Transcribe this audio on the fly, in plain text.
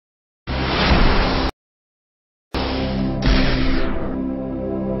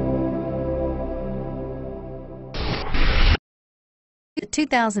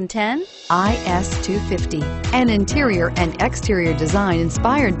2010 IS250. An interior and exterior design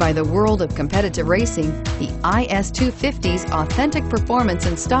inspired by the world of competitive racing, the IS250's authentic performance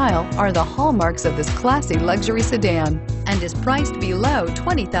and style are the hallmarks of this classy luxury sedan and is priced below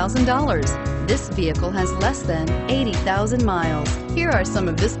 $20,000. This vehicle has less than 80,000 miles. Here are some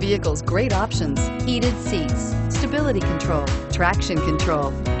of this vehicle's great options: heated seats, stability control, traction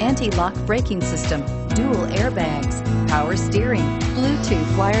control, anti-lock braking system, dual airbags, power steering,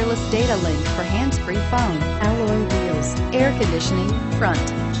 Bluetooth wireless data link for hands-free phone, alloy wheels, air conditioning, front,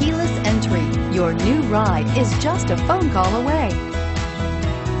 keyless entry. Your new ride is just a phone call away.